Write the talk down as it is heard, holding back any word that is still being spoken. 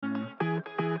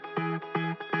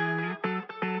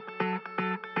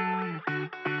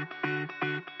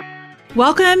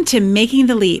Welcome to Making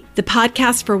the Leap, the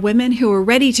podcast for women who are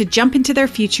ready to jump into their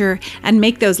future and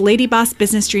make those lady boss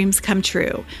business dreams come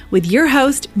true. With your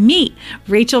host, me,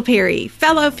 Rachel Perry,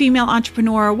 fellow female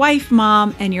entrepreneur, wife,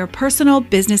 mom, and your personal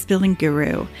business building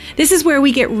guru. This is where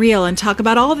we get real and talk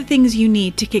about all the things you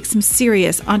need to kick some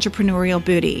serious entrepreneurial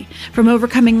booty. From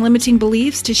overcoming limiting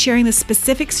beliefs to sharing the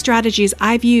specific strategies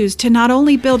I've used to not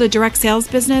only build a direct sales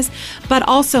business, but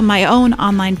also my own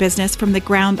online business from the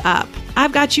ground up.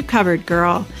 I've got you covered,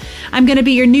 girl. I'm going to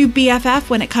be your new BFF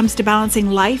when it comes to balancing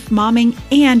life, momming,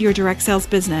 and your direct sales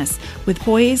business with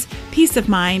poise, peace of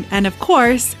mind, and of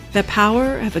course, the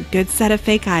power of a good set of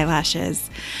fake eyelashes.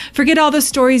 Forget all the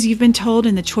stories you've been told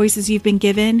and the choices you've been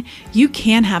given. You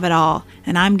can have it all,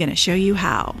 and I'm going to show you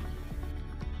how.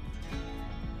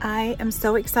 I am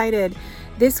so excited.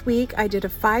 This week, I did a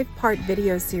 5-part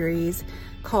video series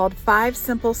called 5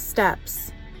 Simple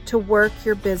Steps to Work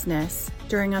Your Business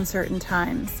During Uncertain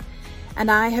Times. And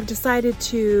I have decided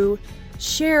to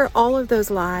share all of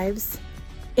those lives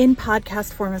in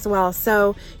podcast form as well.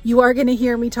 So you are going to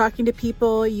hear me talking to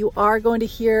people. You are going to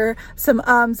hear some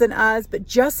ums and ahs, but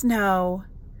just know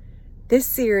this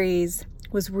series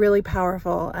was really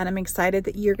powerful, and I'm excited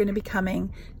that you're going to be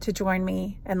coming to join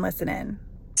me and listen in.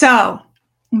 So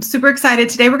I'm super excited.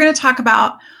 Today we're going to talk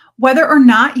about whether or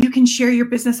not you can share your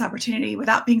business opportunity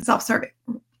without being self-serving.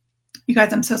 You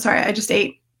guys, I'm so sorry. I just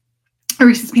ate a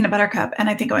Reese's peanut butter cup and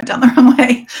I think I went down the wrong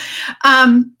way.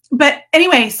 But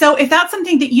anyway, so if that's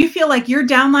something that you feel like your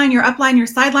downline, your upline, your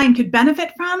sideline could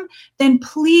benefit from, then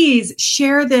please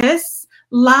share this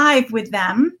live with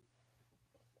them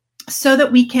so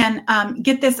that we can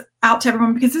get this out to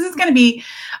everyone, because this is going to be,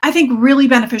 I think, really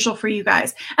beneficial for you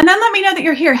guys. And then let me know that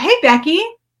you're here. Hey, Becky.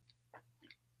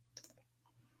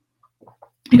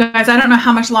 You guys, I don't know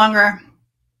how much longer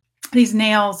these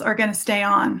nails are going to stay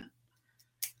on.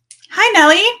 Hi,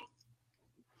 Nellie.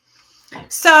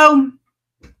 So,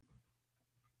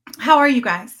 how are you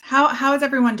guys? How is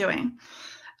everyone doing?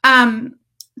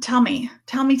 Tell me.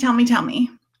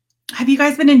 Have you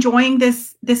guys been enjoying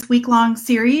this week-long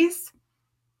series?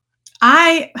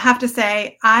 I have to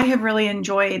say, I have really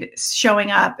enjoyed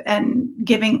showing up and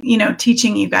giving,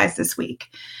 teaching you guys this week.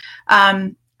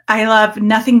 I love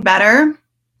nothing better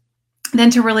than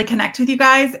to really connect with you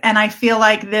guys. And I feel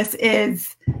like this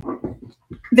is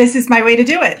my way to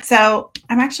do it. So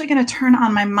I'm actually going to turn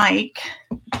on my mic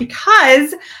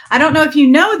because I don't know if you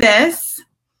know this,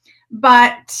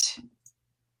 but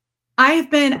I've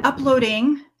been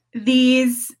uploading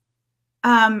these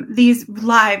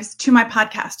lives to my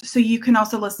podcast. So you can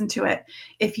also listen to it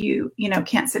if you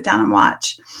can't sit down and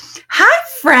watch. Hi,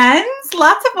 friends.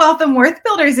 Lots of wealth and worth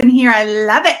builders in here. I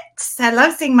love it. I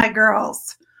love seeing my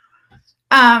girls.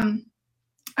 I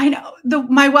know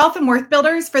my Wealth and Worth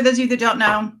Builders, for those of you that don't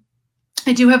know,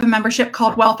 I do have a membership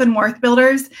called Wealth and Worth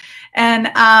Builders.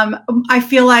 And I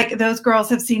feel like those girls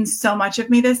have seen so much of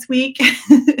me this week.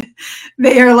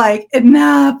 They are like,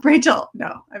 enough, Rachel.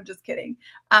 No, I'm just kidding.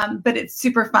 But it's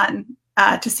super fun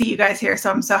to see you guys here. So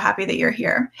I'm so happy that you're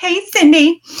here. Hey,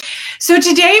 Cindy. So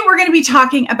today we're going to be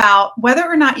talking about whether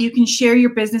or not you can share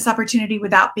your business opportunity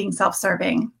without being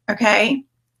self-serving. Okay.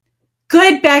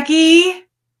 Good, Becky.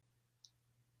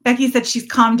 Becky said she's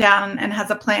calmed down and has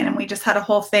a plan, and we just had a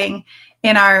whole thing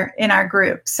in our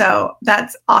group. So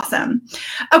that's awesome.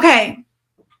 Okay.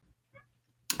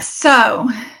 So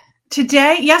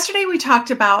yesterday we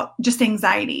talked about just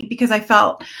anxiety, because I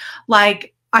felt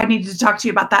like I needed to talk to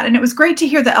you about that. And it was great to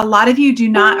hear that a lot of you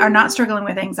are not struggling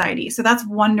with anxiety. So that's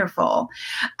wonderful.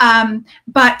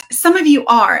 But some of you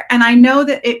are, and I know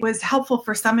that it was helpful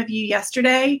for some of you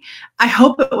yesterday. I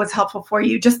hope it was helpful for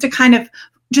you just to kind of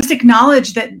just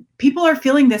acknowledge that people are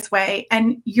feeling this way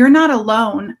and you're not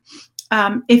alone.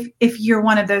 If you're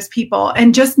one of those people,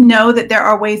 and just know that there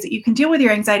are ways that you can deal with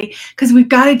your anxiety, because we've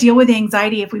got to deal with the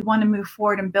anxiety if we want to move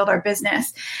forward and build our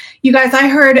business. You guys, I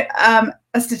heard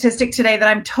a statistic today that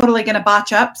I'm totally going to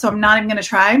botch up, so I'm not even going to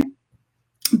try.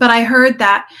 But I heard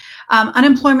that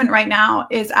unemployment right now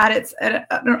is at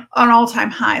an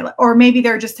all-time high, or maybe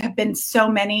there just have been so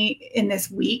many in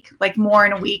this week, like more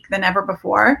in a week than ever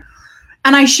before.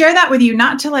 And I share that with you,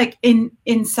 not to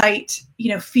incite,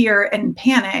 fear and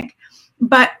panic,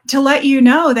 but to let you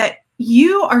know that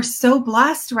you are so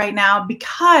blessed right now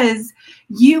because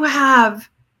you have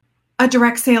a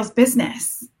direct sales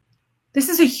business. This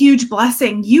is a huge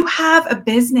blessing. You have a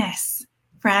business,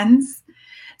 friends.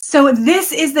 So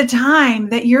this is the time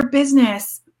that your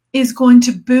business is going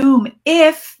to boom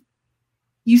if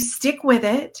you stick with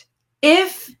it,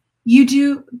 if you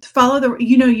do follow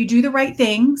you do the right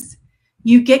things,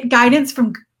 you get guidance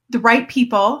from the right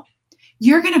people,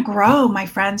 you're going to grow, my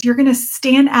friends. You're going to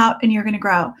stand out and you're going to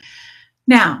grow.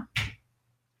 Now,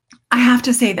 I have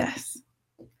to say this.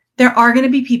 There are going to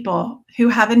be people who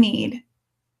have a need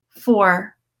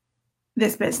for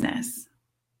this business,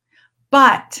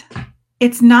 but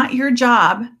it's not your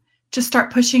job to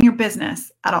start pushing your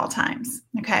business at all times.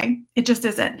 Okay. It just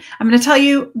isn't. I'm going to tell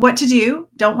you what to do.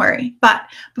 Don't worry. But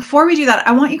before we do that,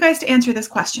 I want you guys to answer this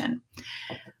question.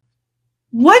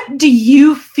 What do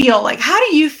you feel like? How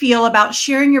do you feel about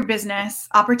sharing your business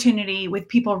opportunity with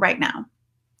people right now?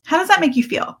 How does that make you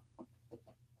feel?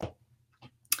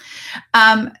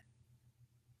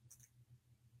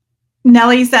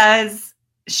 Nellie says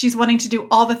she's wanting to do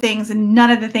all the things and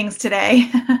none of the things today.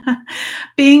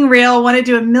 Being real, want to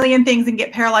do a million things and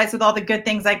get paralyzed with all the good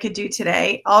things I could do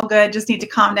today. All good. Just need to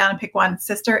calm down and pick one.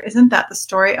 Sister, isn't that the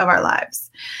story of our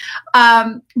lives?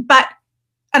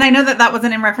 And I know that that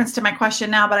wasn't in reference to my question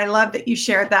now, but I love that you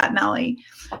shared that, Nellie.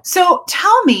 So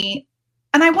tell me,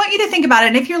 and I want you to think about it.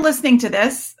 And if you're listening to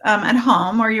this at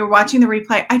home or you're watching the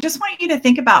replay, I just want you to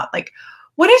think about, like,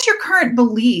 what is your current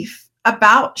belief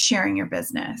about sharing your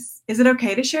business? Is it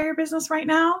okay to share your business right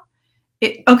now?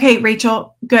 Okay,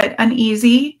 Rachel, good.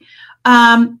 Uneasy.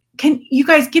 Can you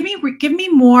guys give me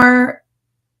more,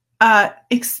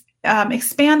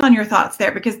 expand on your thoughts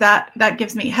there, because that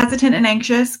gives me hesitant and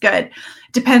anxious. Good.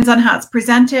 Depends on how it's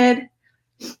presented.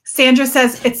 Sandra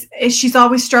says she's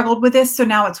always struggled with this, so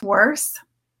now it's worse.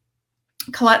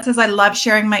 Colette says, I love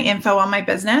sharing my info on my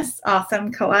business.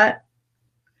 Awesome, Colette.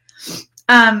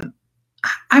 I'm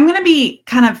going to be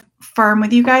kind of firm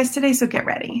with you guys today, so get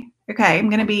ready. Okay, I'm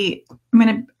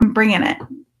bringing it.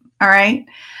 All right.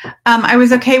 I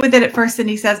was okay with it at first,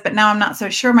 Cindy says, but now I'm not so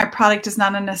sure. My product is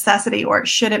not a necessity, or it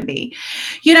shouldn't be.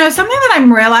 You know, something that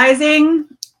I'm realizing,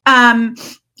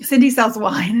 Cindy sells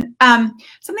wine. Something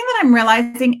that I'm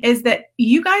realizing is that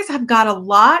you guys have got a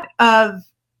lot of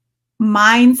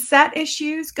mindset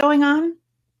issues going on.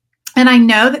 And I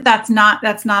know that that's not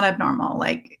abnormal.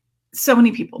 Like, so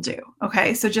many people do.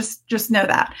 Okay. So just know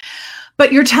that.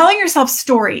 But you're telling yourself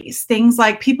stories, things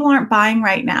like, people aren't buying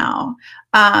right now.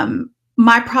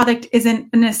 My product isn't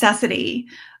a necessity.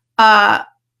 I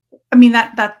mean,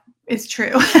 that is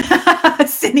true,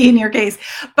 Cindy, in your case.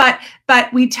 But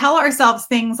we tell ourselves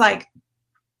things like,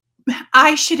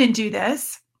 I shouldn't do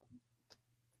this.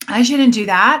 I shouldn't do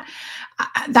that.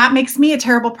 That makes me a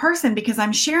terrible person because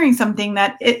I'm sharing something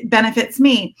that it benefits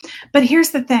me. But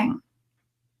here's the thing.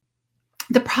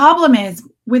 The problem is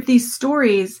with these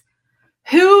stories,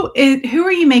 who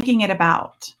are you making it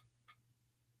about?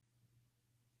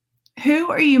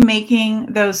 Who are you making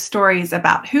those stories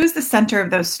about? Who's the center of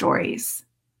those stories?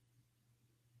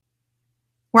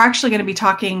 We're actually going to be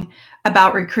talking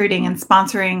about recruiting and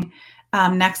sponsoring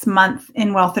next month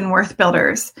in Wealth and Worth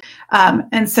Builders.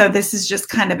 And so this is just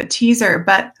kind of a teaser,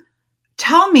 but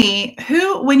tell me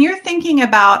when you're thinking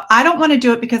about, I don't want to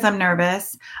do it because I'm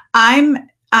nervous. I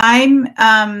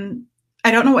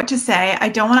don't know what to say. I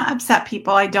don't want to upset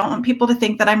people. I don't want people to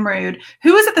think that I'm rude.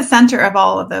 Who is at the center of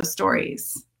all of those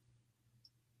stories?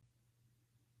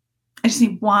 I just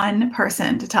need one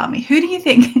person to tell me. Who do you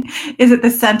think is at the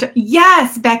center?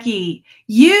 Yes, Becky,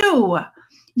 you're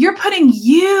putting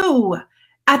you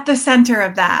at the center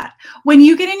of that. When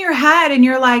you get in your head and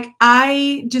you're like,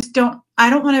 I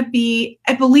don't want to be,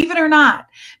 believe it or not,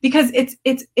 because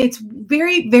it's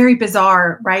very, very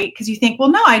bizarre, right? Because you think, well,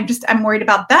 no, I'm worried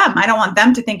about them. I don't want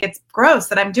them to think it's gross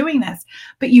that I'm doing this.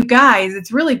 But you guys,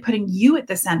 it's really putting you at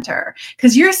the center,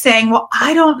 because you're saying, well,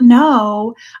 I don't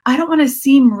know. I don't want to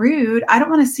seem rude. I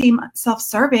don't want to seem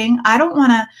self-serving. I don't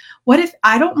want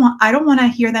to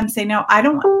hear them say no.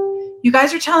 You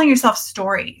guys are telling yourself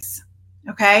stories.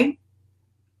 Okay.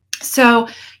 So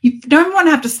you don't want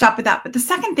to have to stop with that. But the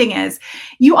second thing is,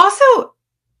 you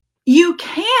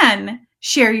can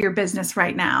share your business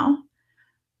right now.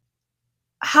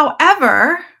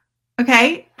 However,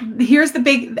 okay, here's the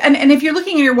big, and if you're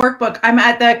looking at your workbook, I'm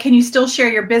at can you still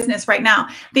share your business right now?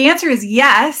 The answer is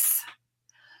yes.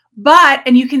 But,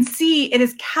 and you can see it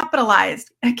is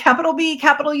capitalized, capital B,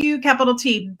 capital U, capital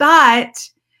T, but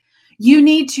you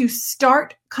need to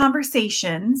start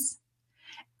conversations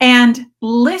and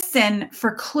listen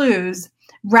for clues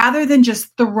rather than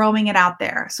just throwing it out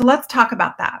there. So let's talk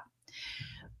about that.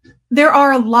 There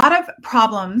are a lot of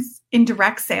problems in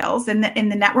direct sales in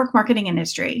the network marketing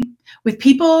industry with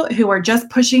people who are just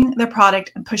pushing their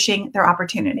product and pushing their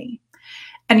opportunity.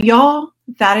 And y'all,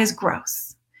 that is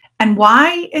gross. And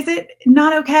why is it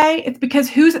not okay? It's because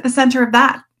who's at the center of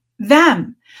that?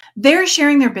 Them. They're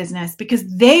sharing their business because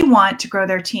they want to grow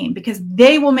their team, because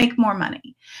they will make more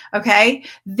money. Okay.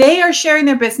 They are sharing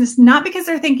their business, not because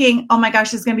they're thinking, oh my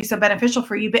gosh, this is going to be so beneficial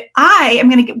for you, but I am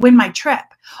going to win my trip,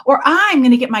 or I'm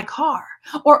going to get my car,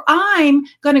 or I'm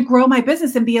going to grow my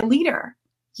business and be a leader.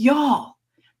 Y'all,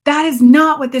 that is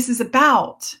not what this is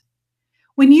about.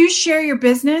 When you share your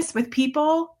business with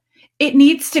people, it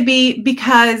needs to be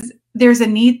because there's a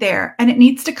need there, and it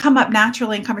needs to come up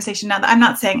naturally in conversation. Now, I'm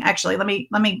not saying, actually, let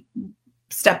me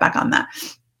step back on that.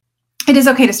 It is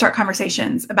okay to start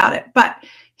conversations about it, but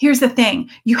here's the thing: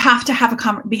 you have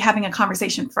to be having a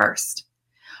conversation first.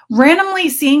 Randomly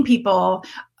seeing people.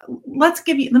 Let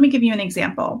me give you an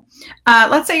example.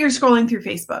 Let's say you're scrolling through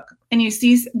Facebook and you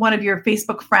see one of your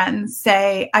Facebook friends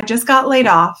say, "I just got laid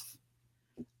off.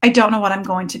 I don't know what I'm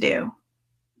going to do."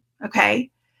 Okay.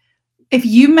 If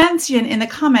you mention in the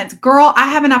comments, "Girl, I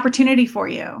have an opportunity for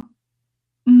you."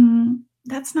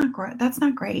 That's not great. That's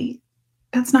not great.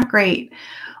 That's not great.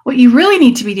 What you really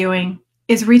need to be doing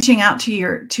is reaching out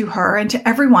to her and to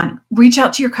everyone. Reach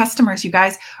out to your customers, you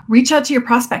guys. Reach out to your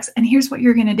prospects. And here's what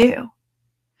you're going to do.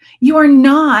 You are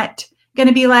not going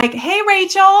to be like, "Hey,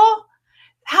 Rachel,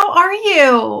 how are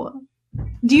you?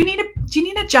 Do you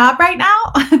need a job right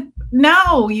now?"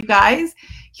 No, you guys.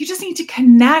 You just need to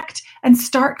connect and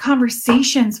start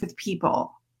conversations with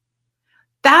people.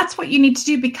 That's what you need to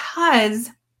do,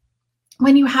 because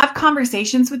when you have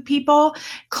conversations with people,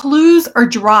 clues are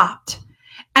dropped.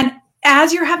 And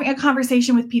as you're having a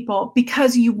conversation with people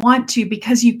because you want to,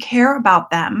 because you care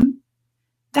about them,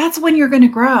 that's when you're going to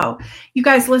grow. You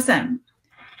guys, listen.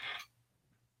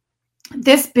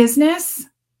 This business,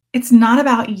 it's not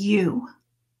about you.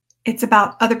 It's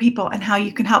about other people and how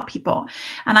you can help people.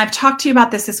 And I've talked to you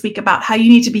about this week, about how you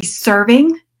need to be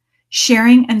serving,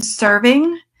 sharing and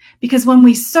serving, because when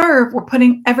we serve, we're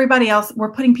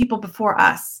putting people before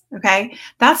us. Okay.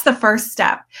 That's the first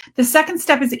step. The second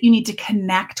step is that you need to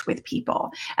connect with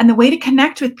people. And the way to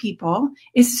connect with people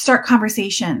is to start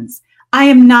conversations. I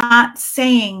am not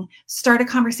saying start a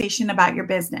conversation about your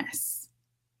business.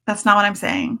 That's not what I'm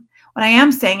saying. What I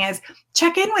am saying is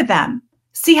check in with them.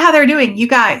 See how they're doing. You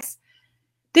guys,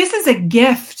 this is a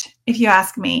gift, if you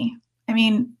ask me. I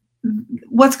mean,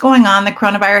 what's going on, the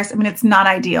coronavirus? I mean, it's not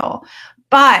ideal,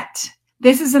 but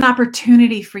this is an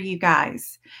opportunity for you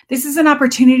guys. This is an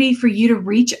opportunity for you to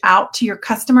reach out to your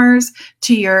customers,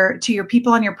 to your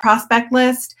people on your prospect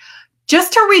list,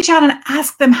 just to reach out and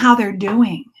ask them how they're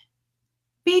doing.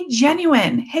 Be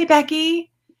genuine. "Hey,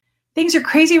 Becky, things are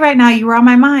crazy right now. You were on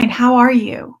my mind. How are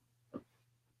you?"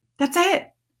 That's it.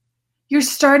 You're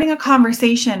starting a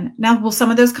conversation. Now, will some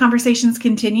of those conversations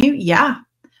continue? Yeah.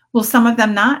 Will some of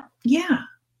them not? Yeah.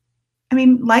 I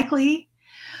mean, likely.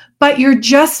 But you're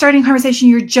just starting a conversation.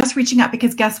 You're just reaching out,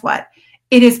 because guess what?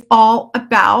 It is all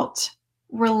about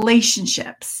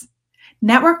relationships.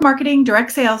 Network marketing,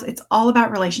 direct sales, it's all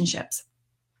about relationships.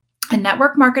 And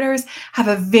network marketers have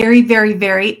a very, very,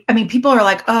 very, I mean, people are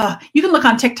like, "Oh, you can look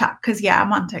on TikTok," because yeah,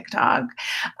 I'm on TikTok.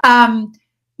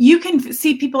 You can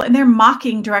see people and they're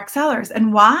mocking direct sellers.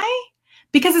 And why?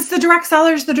 Because it's the direct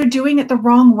sellers that are doing it the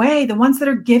wrong way, the ones that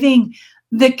are giving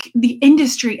the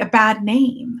industry a bad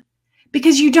name.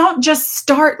 Because you don't just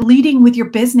start leading with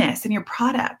your business and your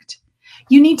product.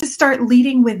 You need to start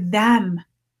leading with them.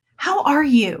 How are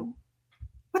you?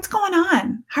 What's going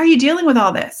on? How are you dealing with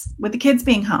all this, with the kids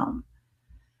being home?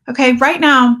 Okay, right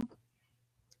now,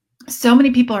 so many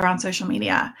people are on social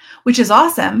media, which is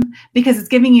awesome because it's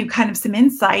giving you kind of some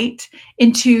insight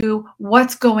into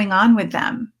what's going on with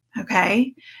them.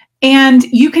 Okay. And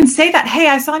you can say that, "Hey,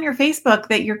 I saw on your Facebook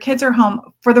that your kids are home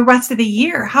for the rest of the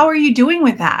year. How are you doing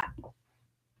with that?"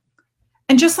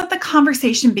 And just let the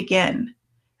conversation begin.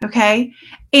 Okay.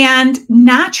 And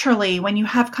naturally, when you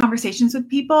have conversations with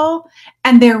people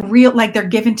and they're real, like they're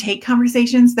give and take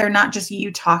conversations, they're not just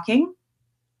you talking.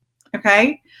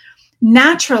 Okay.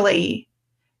 Naturally,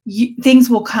 things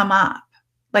will come up,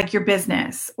 like your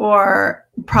business or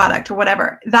product or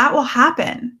whatever. That will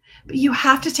happen. But you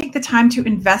have to take the time to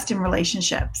invest in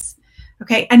relationships.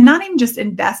 Okay. And not even just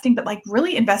investing, but like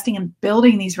really investing in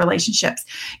building these relationships.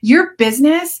 Your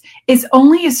business is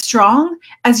only as strong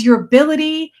as your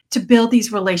ability to build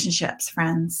these relationships,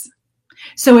 friends.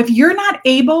 So if you're not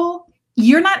able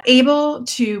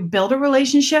to build a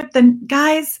relationship, then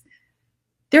guys,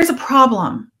 there's a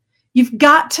problem. You've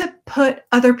got to put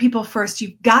other people first.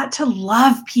 You've got to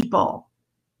love people.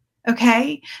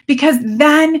 Okay? Because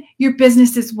then your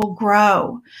businesses will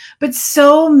grow. But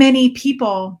so many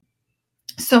people,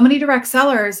 so many direct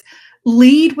sellers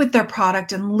lead with their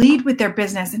product and lead with their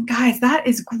business. And guys, that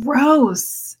is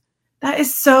gross. That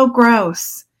is so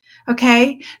gross.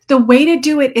 Okay. The way to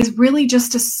do it is really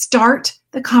just to start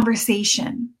the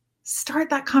conversation. Start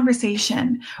that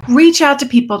conversation. Reach out to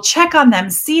people, check on them,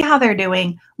 see how they're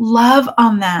doing, love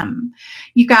on them.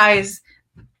 You guys,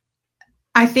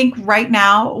 I think right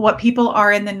now what people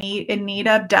are in need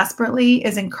of desperately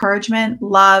is encouragement,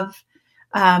 love,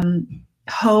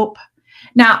 hope.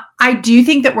 Now, I do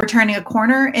think that we're turning a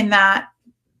corner in that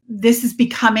this is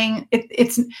becoming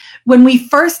it's when we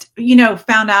first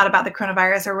found out about the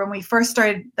coronavirus, or when we first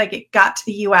started, like, it got to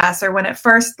the US, or when it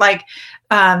first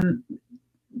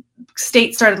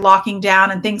states started locking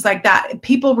down and things like that,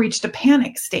 people reached a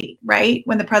panic state, right?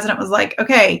 When the president was like,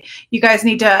 okay, you guys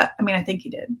need to, I think he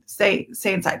did stay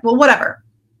inside. Well, whatever.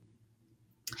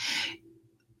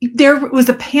 There was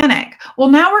a panic. Well,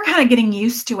 now we're kind of getting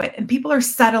used to it, and people are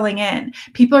settling in.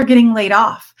 People are getting laid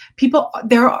off.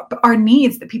 There are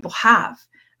needs that people have.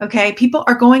 Okay. People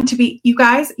are going to be, you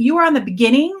guys, you are on the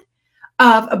beginning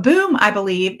of a boom, I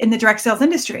believe, in the direct sales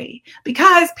industry,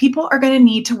 because people are going to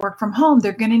need to work from home.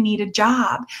 They're going to need a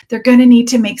job. They're going to need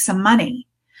to make some money,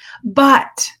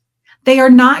 but they are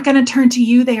not going to turn to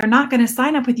you. They are not going to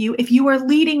sign up with you if you are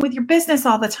leading with your business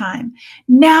all the time.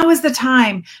 Now is the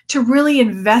time to really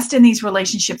invest in these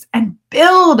relationships and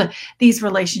build these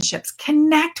relationships,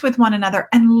 connect with one another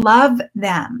and love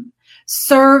them,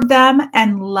 serve them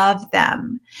and love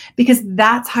them, because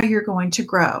that's how you're going to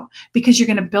grow, because you're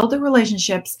going to build the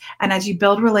relationships. And as you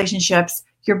build relationships,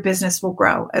 your business will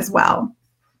grow as well.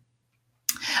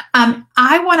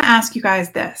 I want to ask you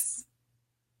guys this.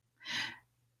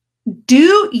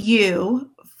 Do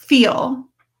you feel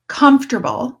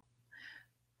comfortable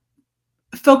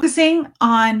focusing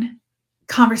on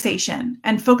conversation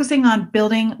and focusing on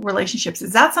building relationships?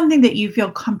 Is that something that you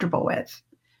feel comfortable with?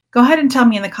 Go ahead and tell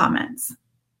me in the comments.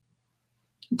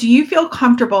 Do you feel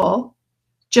comfortable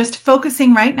just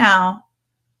focusing right now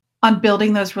on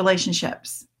building those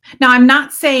relationships? Now, I'm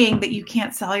not saying that you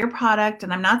can't sell your product,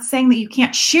 and I'm not saying that you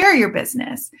can't share your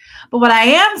business. But what I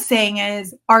am saying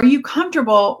is, are you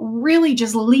comfortable really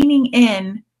just leaning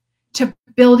in to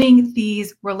building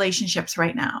these relationships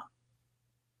right now?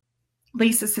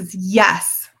 Lisa says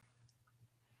yes.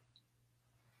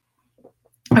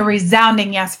 A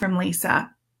resounding yes from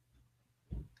Lisa.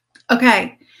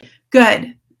 Okay,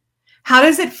 good. How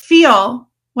does it feel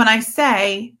when I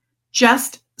say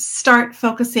just start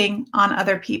focusing on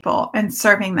other people and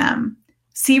serving them?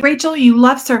 See, Rachel, you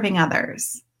love serving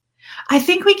others. I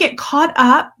think we get caught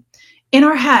up in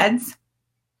our heads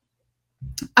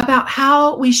about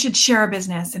how we should share our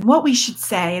business and what we should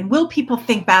say, and will people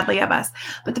think badly of us?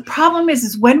 But the problem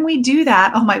is when we do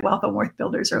that, oh, my Wealth and Worth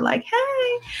builders are like,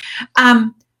 hey,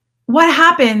 what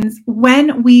happens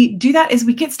when we do that is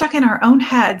we get stuck in our own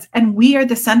heads, and we are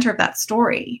the center of that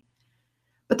story.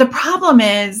 But the problem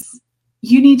is,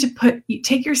 you need to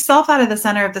take yourself out of the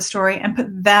center of the story and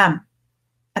put them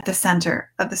at the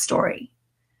center of the story.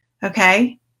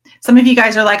 Okay. Some of you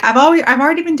guys are like, I've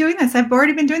already been doing this. I've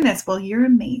already been doing this. Well, you're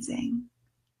amazing.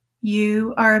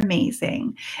 You are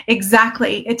amazing.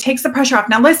 Exactly. It takes the pressure off.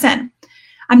 Now, listen,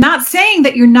 I'm not saying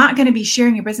that you're not going to be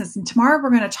sharing your business. And tomorrow we're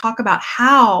going to talk about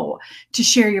how to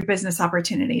share your business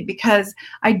opportunity, because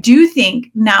I do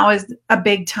think now is a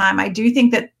big time. I do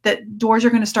think that doors are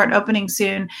going to start opening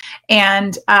soon,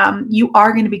 and you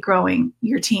are going to be growing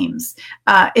your teams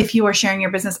if you are sharing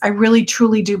your business. I really,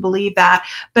 truly do believe that,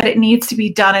 but it needs to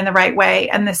be done in the right way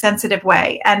and the sensitive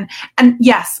way. And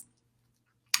yes,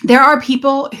 there are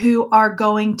people who are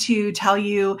going to tell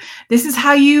you, this is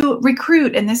how you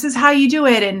recruit and this is how you do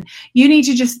it. And you need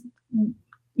to just,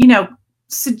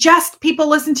 suggest people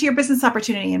listen to your business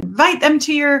opportunity, invite them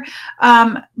to your,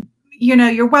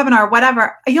 your webinar,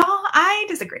 whatever. Y'all, I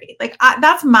disagree.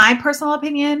 That's my personal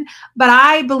opinion, but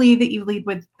I believe that you lead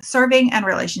with serving and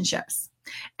relationships.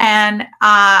 And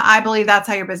I believe that's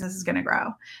how your business is going to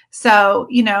grow. So,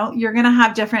 you're going to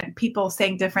have different people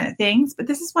saying different things, but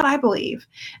this is what I believe,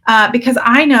 because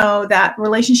I know that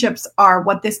relationships are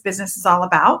what this business is all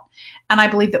about. And I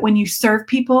believe that when you serve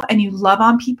people and you love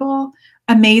on people,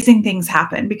 amazing things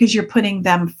happen because you're putting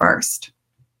them first.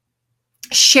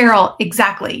 Cheryl,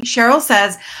 exactly. Cheryl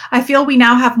says, I feel we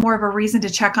now have more of a reason to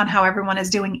check on how everyone is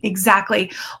doing.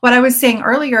 Exactly. What I was saying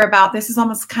earlier about this is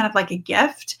almost kind of like a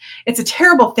gift. It's a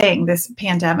terrible thing, this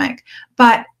pandemic,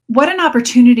 but what an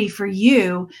opportunity for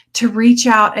you to reach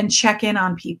out and check in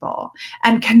on people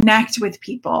and connect with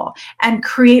people and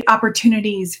create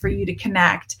opportunities for you to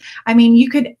connect. I mean, you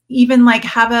could even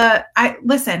have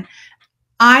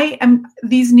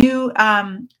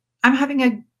I'm having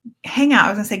a Hangout. I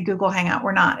was going to say Google Hangout.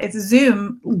 We're not. It's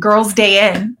Zoom Girls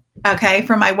Day In. okay,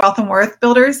 for my Wealth and Worth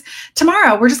builders.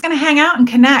 Tomorrow, we're just going to hang out and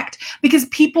connect because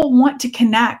people want to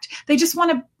connect. They just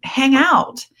want to hang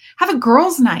out. Have a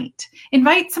girls' night.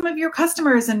 Invite some of your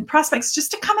customers and prospects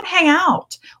just to come and hang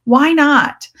out. Why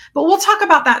not? But we'll talk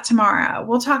about that tomorrow.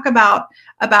 We'll talk about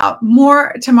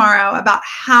more tomorrow about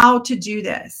how to do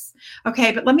this.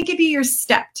 Okay, but let me give you your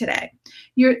step today.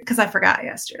 Because I forgot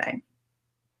yesterday.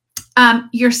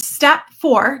 Your step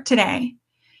 4 today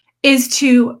is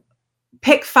to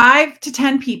pick 5 to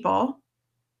 10 people.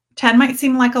 10 might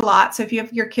seem like a lot. So if you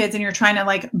have your kids and you're trying to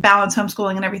like balance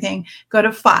homeschooling and everything, go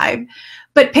to 5.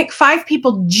 But pick 5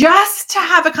 people just to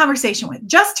have a conversation with,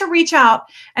 just to reach out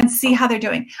and see how they're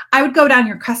doing. I would go down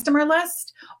your customer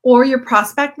list or your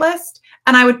prospect list,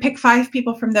 and I would pick 5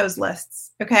 people from those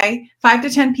lists. Okay, 5 to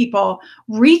 10 people.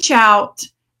 Reach out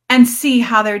and see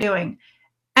how they're doing,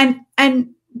 and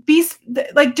be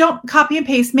like, don't copy and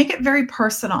paste. Make it very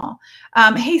personal.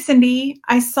 Hey, Cindy,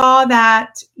 I saw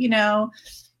that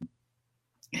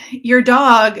your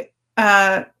dog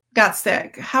got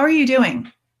sick. How are you doing?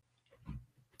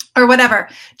 Or whatever.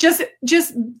 Just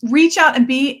reach out and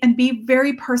be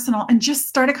very personal and just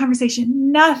start a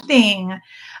conversation. Nothing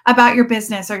about your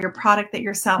business or your product that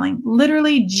you're selling.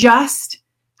 Literally just,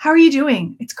 how are you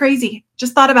doing? It's crazy.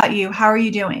 Just thought about you. How are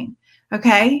you doing?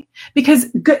 Okay? Because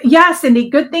Cindy,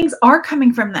 good things are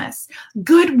coming from this.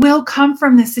 Good will come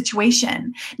from this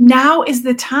situation. Now is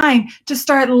the time to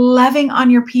start loving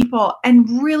on your people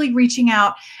and really reaching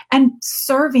out and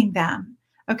serving them.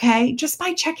 Okay? Just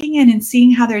by checking in and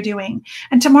seeing how they're doing.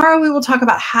 And tomorrow we will talk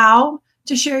about how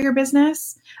to share your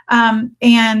business.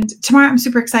 And tomorrow I'm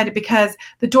super excited because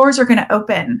the doors are going to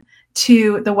open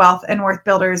to the Wealth and Worth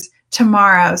Builders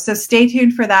tomorrow. So stay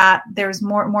tuned for that. There's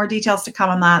more details to come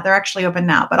on that. They're actually open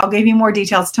now, but I'll give you more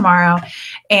details tomorrow.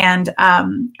 And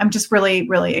I'm just really,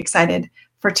 really excited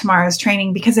for tomorrow's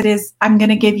training because I'm going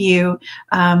to give you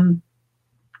some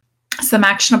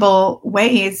actionable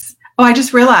ways. Oh, I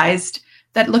just realized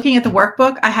that looking at the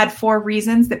workbook, I had 4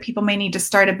 reasons that people may need to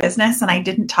start a business, and I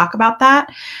didn't talk about that.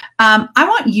 I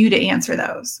want you to answer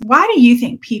those. Why do you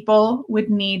think people would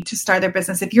need to start their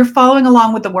business? If you're following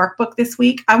along with the workbook this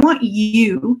week, I want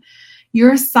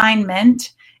your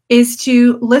assignment is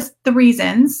to list the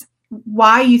reasons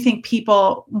why you think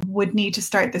people would need to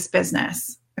start this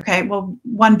business. Okay, well,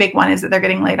 one big one is that they're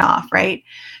getting laid off, right?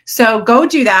 So go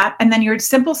do that. And then your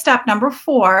simple step number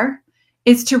 4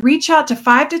 is to reach out to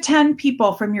 5 to 10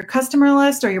 people from your customer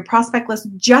list or your prospect list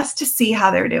just to see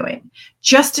how they're doing,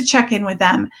 just to check in with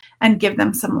them and give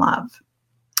them some love.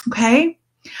 Okay?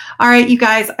 All right, you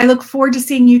guys, I look forward to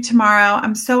seeing you tomorrow.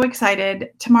 I'm so excited.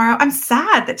 Tomorrow, I'm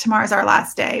sad that tomorrow's our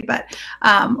last day, but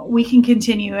we can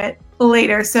continue it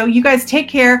later. So you guys take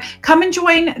care. Come and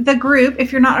join the group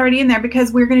if you're not already in there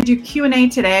because we're going to do Q&A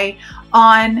today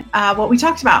on what we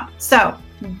talked about. So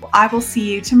I will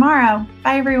see you tomorrow.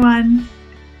 Bye, everyone.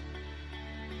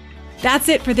 That's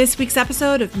it for this week's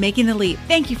episode of Making the Leap.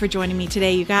 Thank you for joining me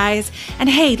today, you guys. And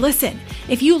hey, listen,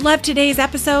 if you loved today's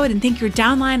episode and think your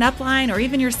downline, upline, or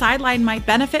even your sideline might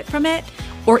benefit from it,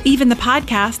 or even the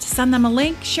podcast, send them a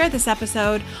link, share this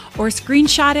episode, or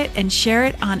screenshot it and share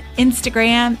it on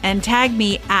Instagram and tag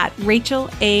me at Rachel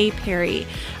A. Perry.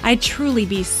 I'd truly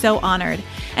be so honored.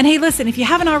 And hey, listen, if you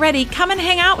haven't already, come and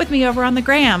hang out with me over on the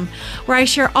gram, where I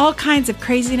share all kinds of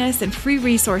craziness and free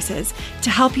resources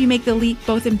to help you make the leap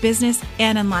both in business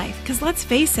and in life. Because let's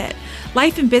face it,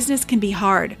 life and business can be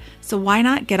hard. So why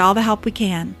not get all the help we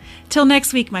can? Till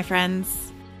next week, my friends.